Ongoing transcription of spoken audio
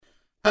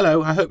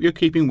Hello, I hope you're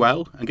keeping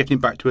well and getting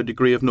back to a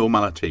degree of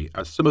normality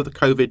as some of the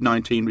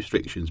COVID-19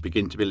 restrictions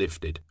begin to be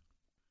lifted.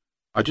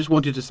 I just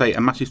wanted to say a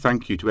massive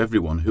thank you to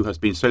everyone who has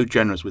been so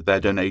generous with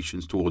their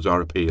donations towards our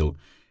appeal.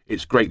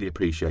 It's greatly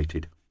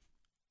appreciated.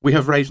 We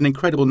have raised an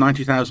incredible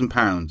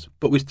 £90,000,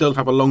 but we still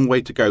have a long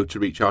way to go to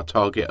reach our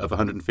target of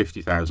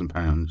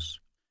 £150,000.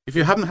 If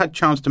you haven't had a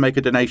chance to make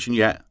a donation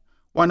yet,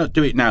 why not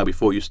do it now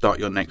before you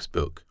start your next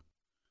book?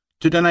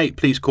 To donate,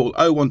 please call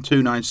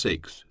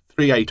 01296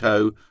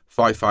 380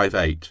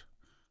 558.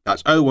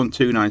 That's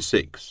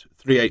 01296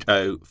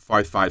 380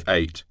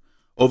 558.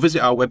 Or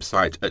visit our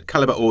website at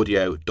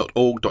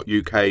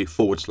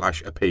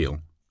caliberaudio.org.uk/appeal.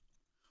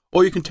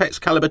 Or you can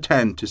text Calibre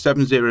 10 to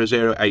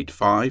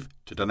 70085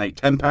 to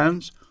donate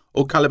 £10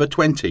 or Calibre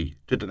 20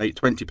 to donate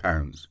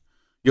 £20.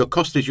 Your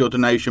cost is your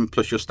donation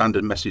plus your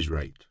standard message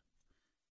rate.